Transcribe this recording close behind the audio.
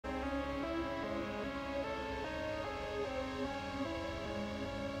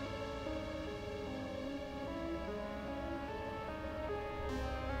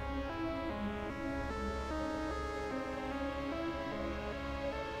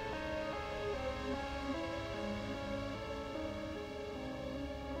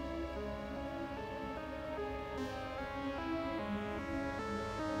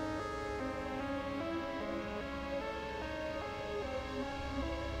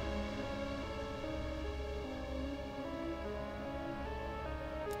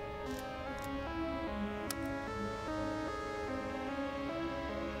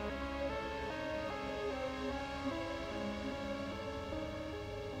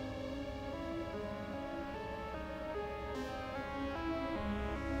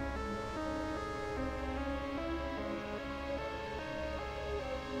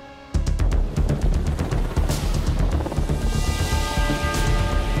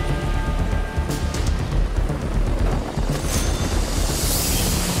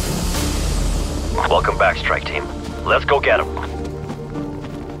back, strike team. Let's go get him.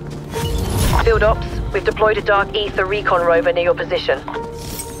 Field ops, we've deployed a Dark Ether recon rover near your position.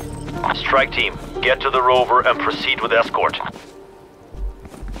 Strike team, get to the rover and proceed with escort.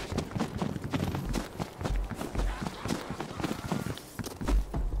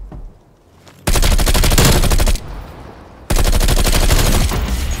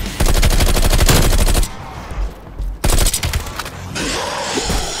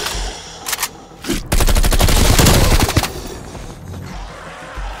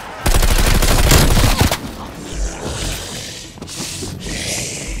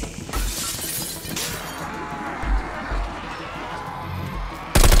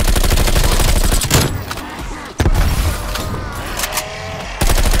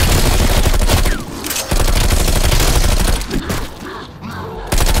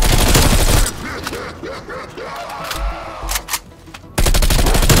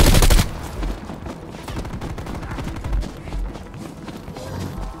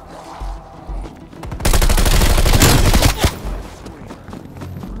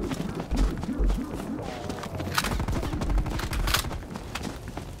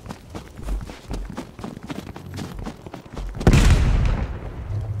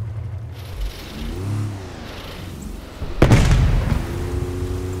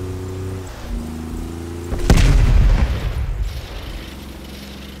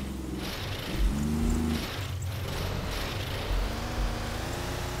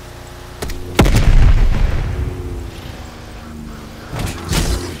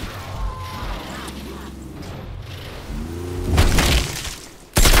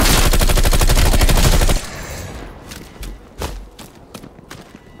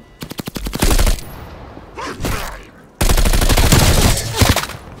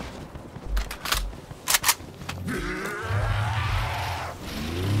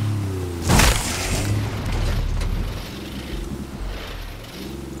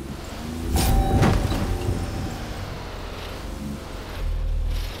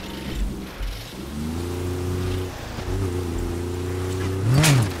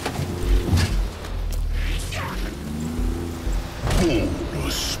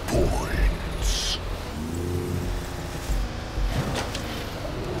 Bonus points.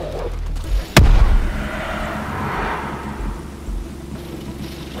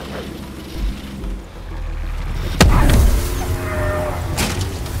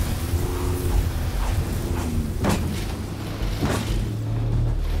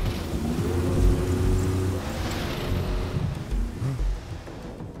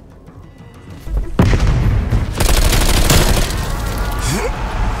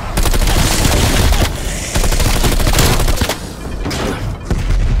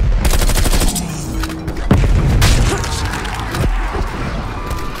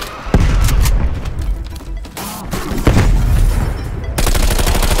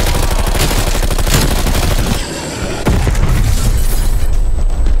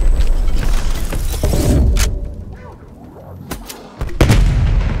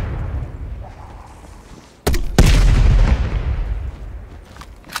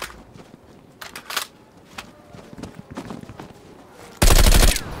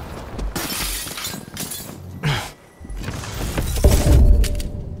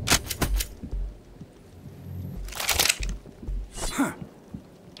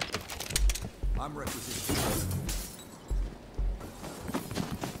 I'm representing.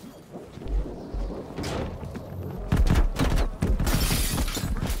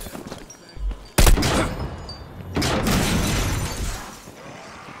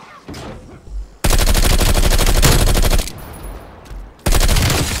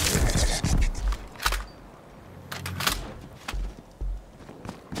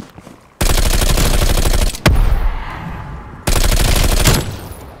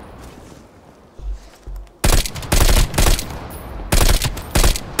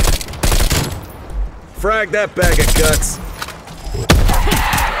 Frag that bag of guts.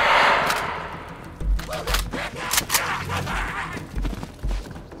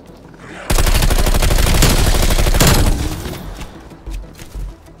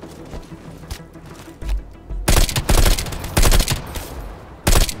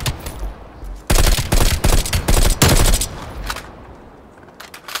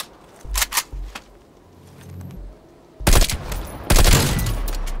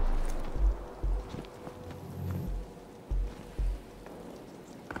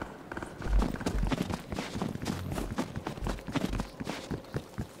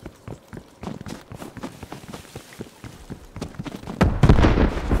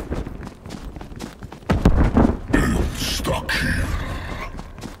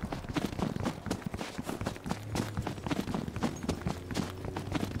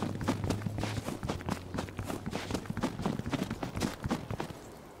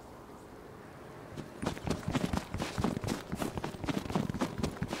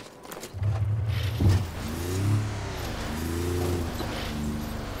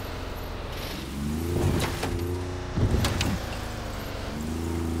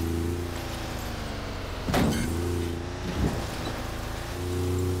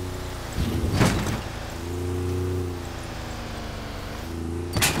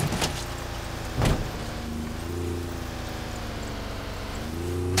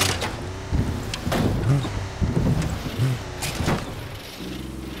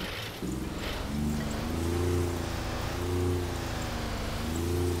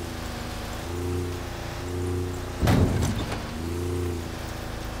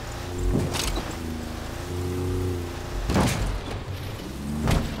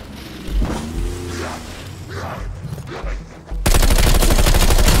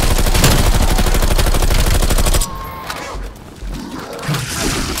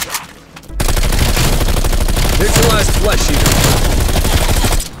 Specialized flesh eater.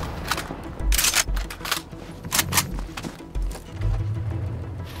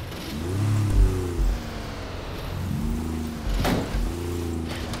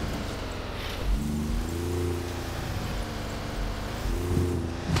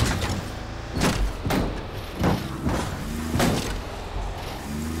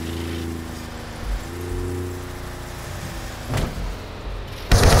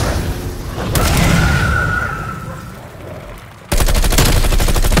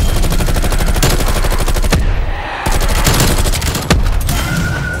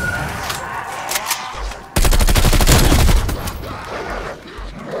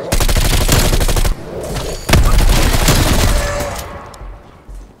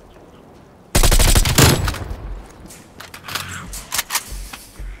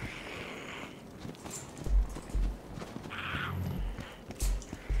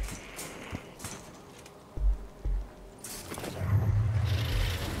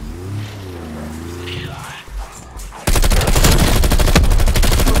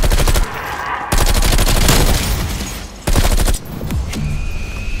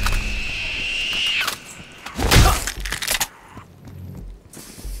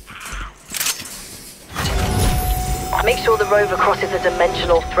 Make sure the rover crosses a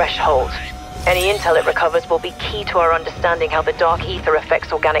dimensional threshold. Any intel it recovers will be key to our understanding how the dark ether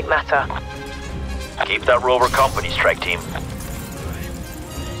affects organic matter. Keep that rover company, strike team.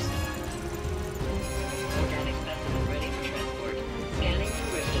 Organic specimen ready for transport. Scanning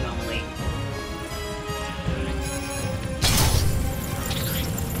for rift anomaly.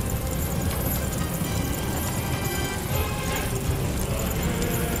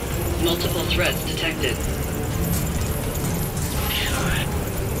 Multiple threats detected.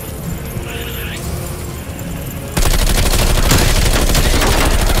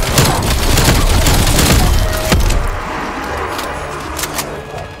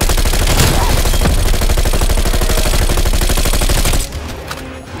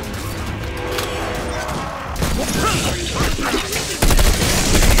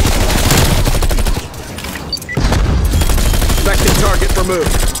 Expected target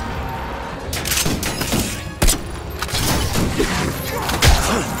removed.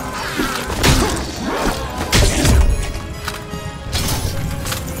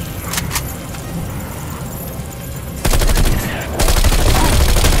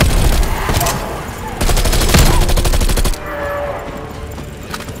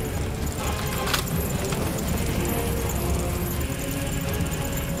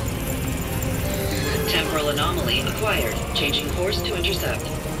 Temporal anomaly acquired. Changing course to intercept.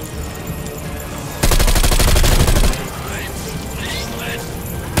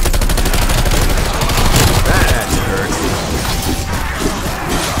 That had to hurt.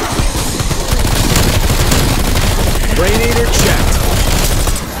 Brain eater checked.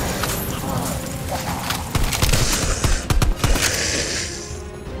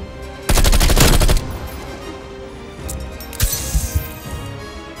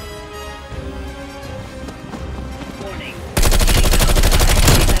 Warning. Getting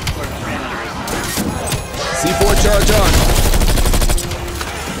outside network parameters. C4 charge on.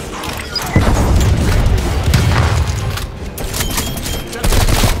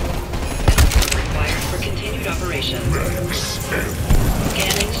 Required for continued operation.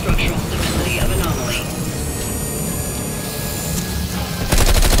 Scanning structural stability of anomaly.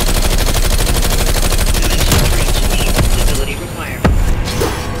 Dimensional breach. Stability requirement.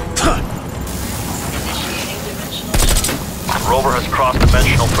 Initiating dimensional jump. Rover has crossed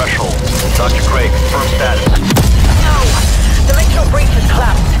dimensional threshold. Dr. Craig, firm status. No! Dimensional breach has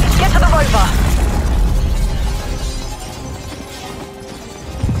collapsed. Get to the rover!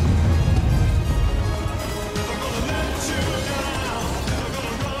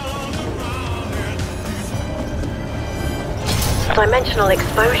 Dimensional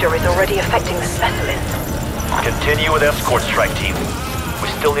exposure is already affecting the specimens. Continue with escort, strike team. We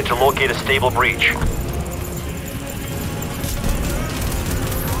still need to locate a stable breach.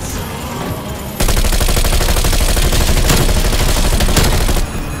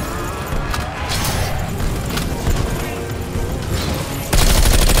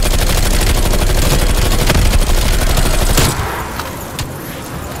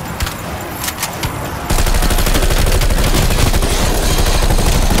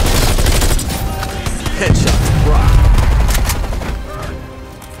 Headshot to Brock.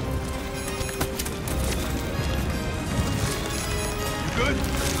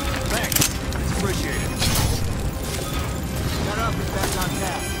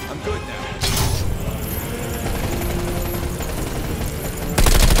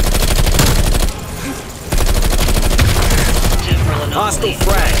 hostile anomaly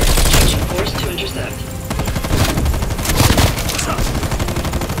frag. acquired. Changing course to intercept.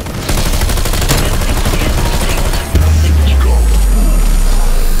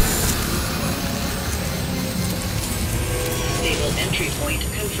 Stable entry point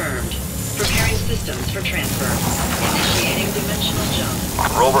confirmed. Preparing systems for transfer. Initiating dimensional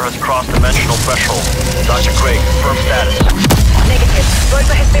jump. Rover has crossed dimensional threshold. Dr. Craig, confirm status. Negative.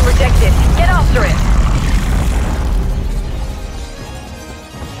 Rover has been rejected. Get after it.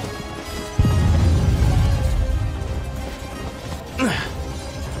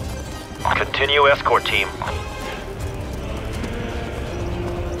 Continue escort team.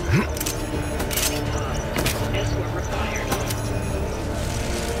 Escort required.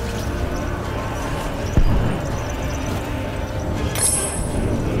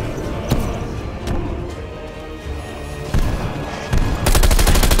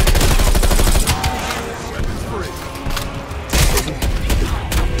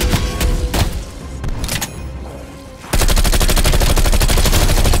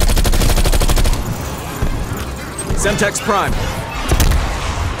 Semtex Prime.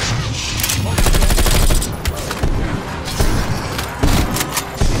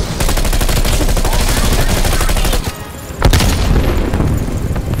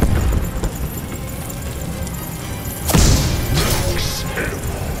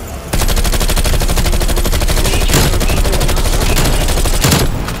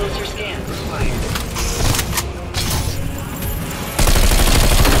 Closer scan required.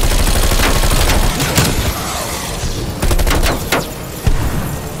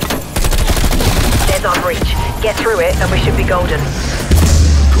 There's our breach. Get through it and we should be golden.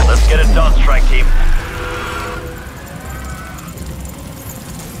 Let's get it done, strike team.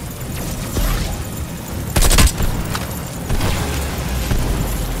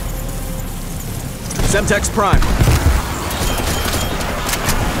 Semtex Prime.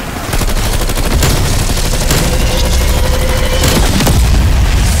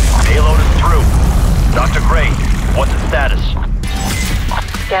 Payload is through. Dr. Gray, what's its status?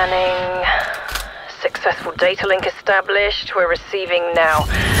 Scanning. Successful data link established. We're receiving now.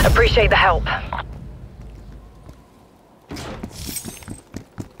 Appreciate the help.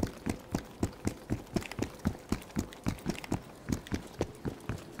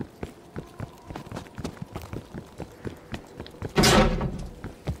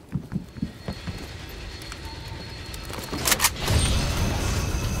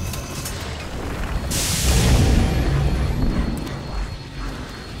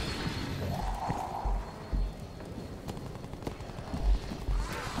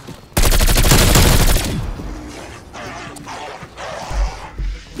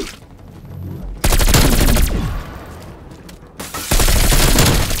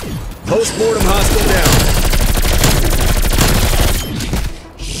 Post-mortem hostile down.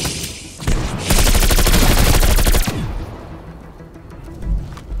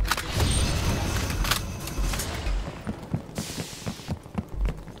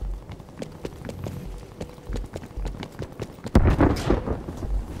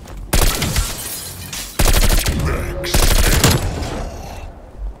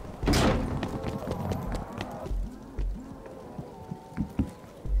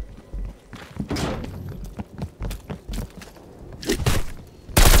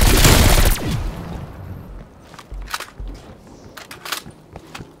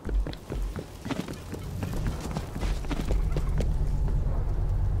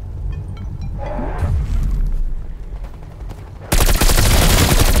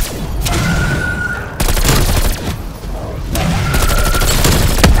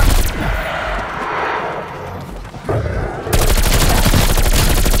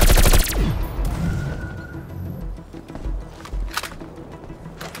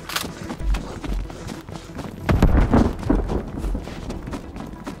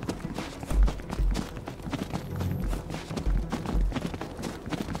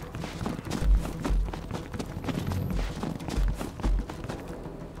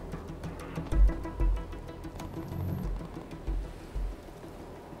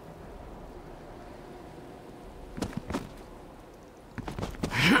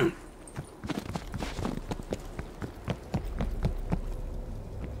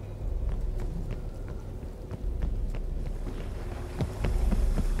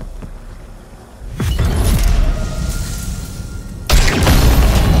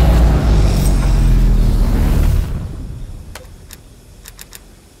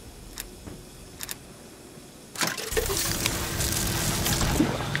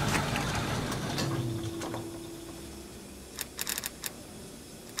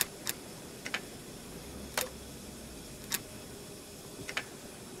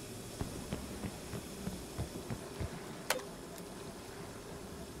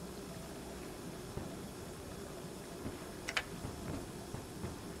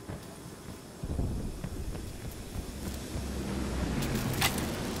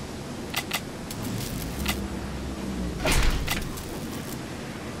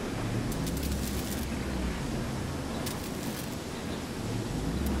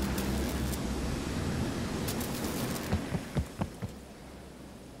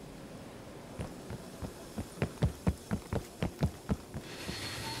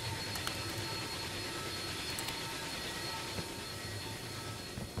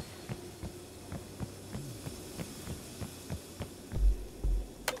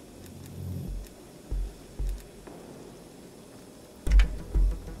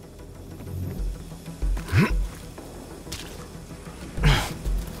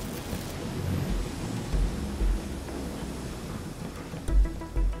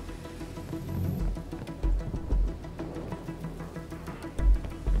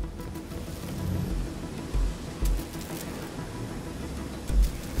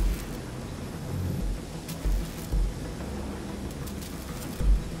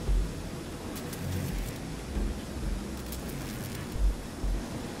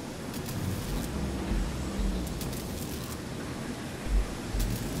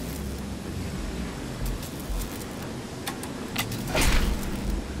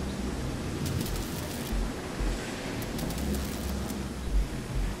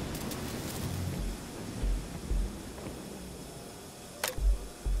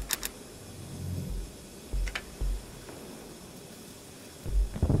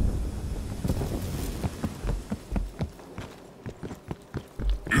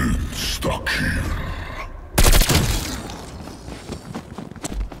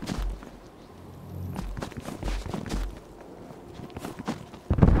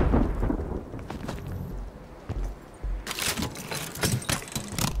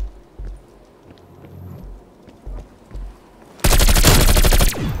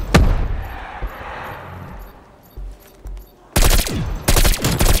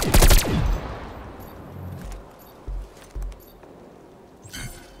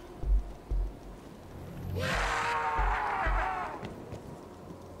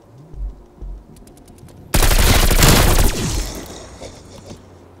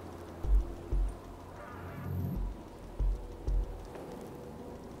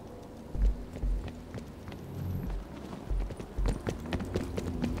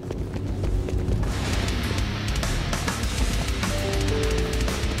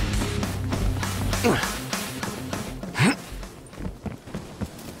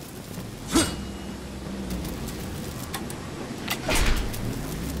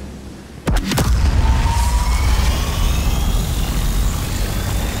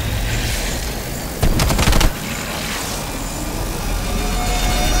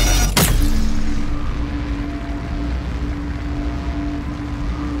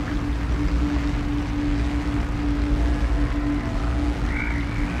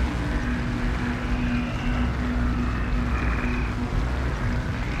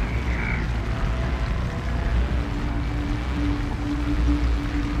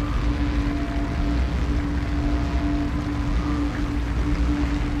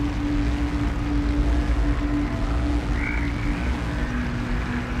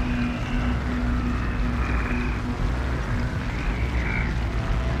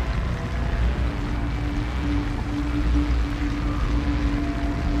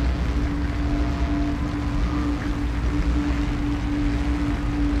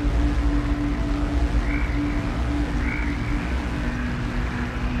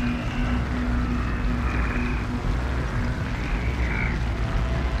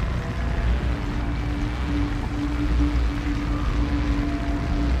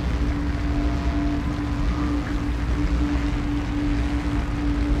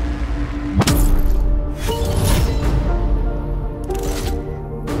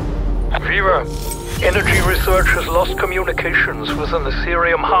 search has lost communications with an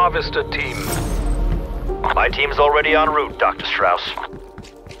Ethereum harvester team. My team's already en route, Dr. Strauss.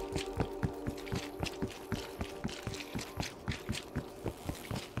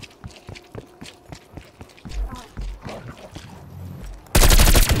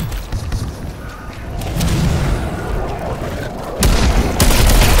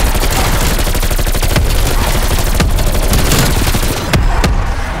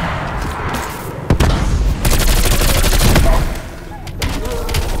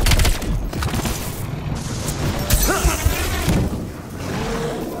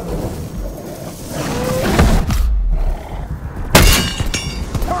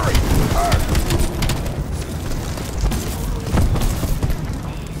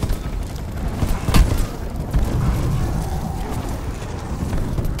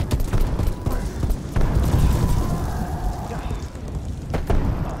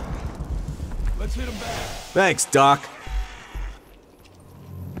 Thanks, Doc.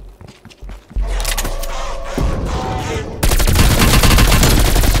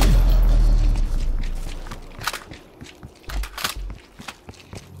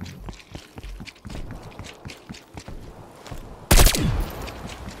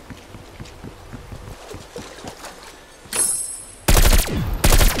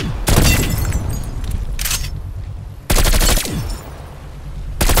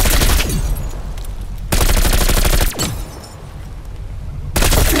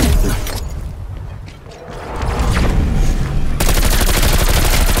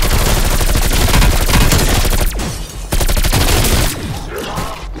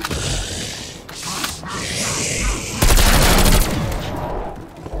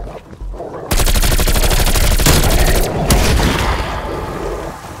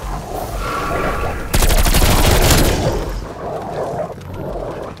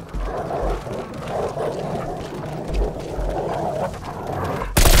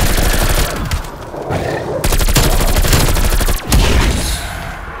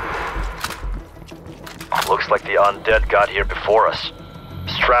 Looks like the undead got here before us.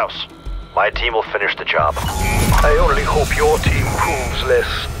 Strauss, my team will finish the job. I only hope your team proves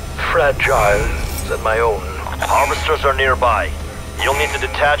less fragile than my own. Harvesters are nearby. You'll need to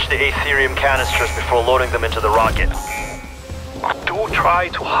detach the Aetherium canisters before loading them into the rocket. Do try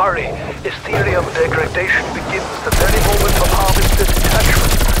to hurry. Ethereum degradation begins the very moment of harvester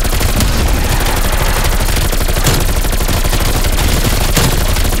detachment.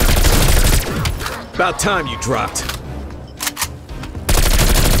 About time you dropped.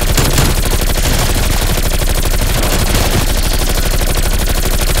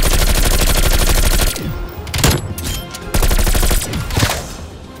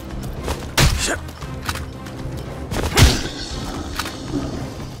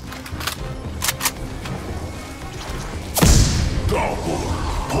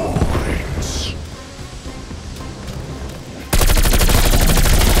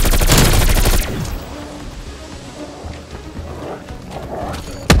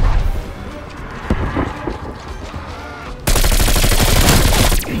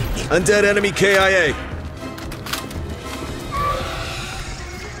 Undead enemy KIA.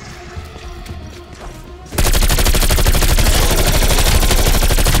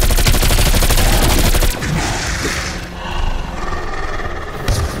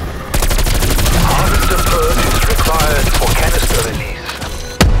 Harvester purge is required for canister release.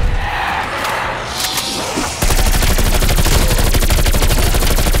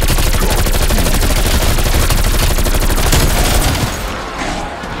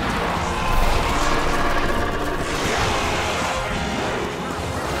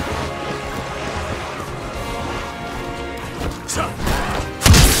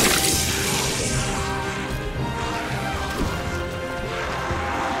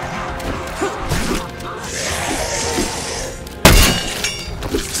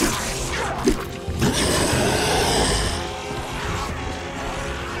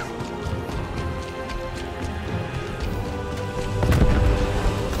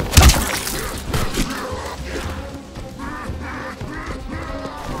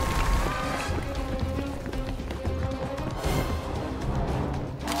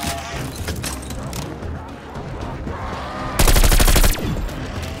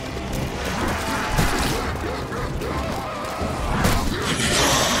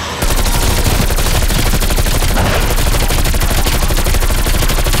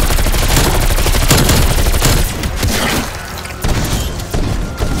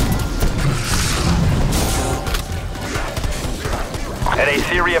 An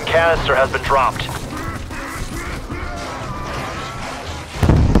Aetherium canister has been dropped.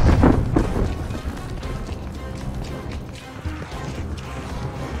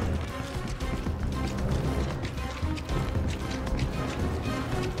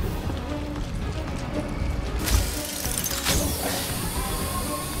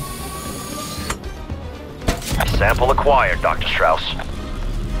 Sample acquired, Dr. Strauss.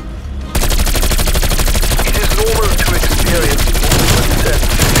 It is normal to experience movement and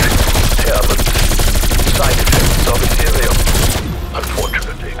impairment, side effects of Ethereum,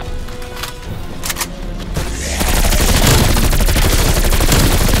 unfortunately.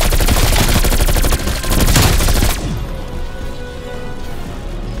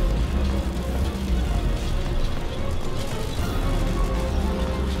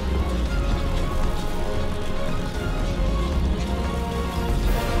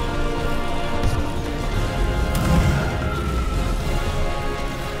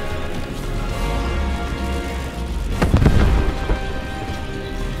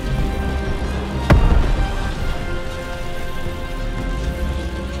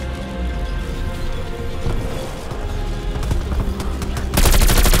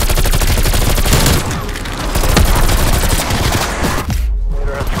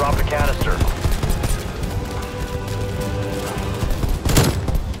 Drop the canister.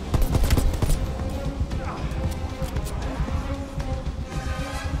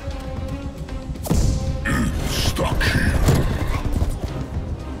 Stuck here.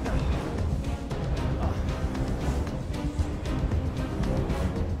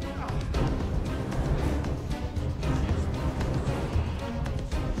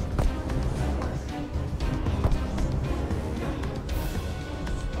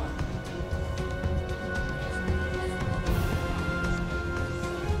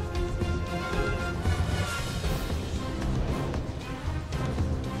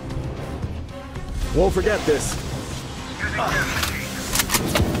 Won't forget this.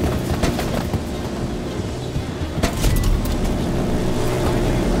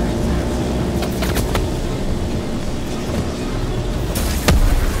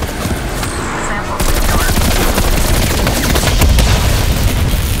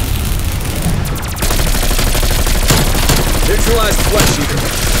 Neutralized flesh eater.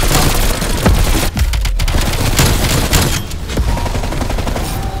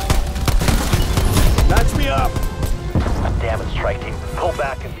 Damn it, strike team. Pull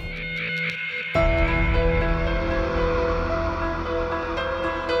back and...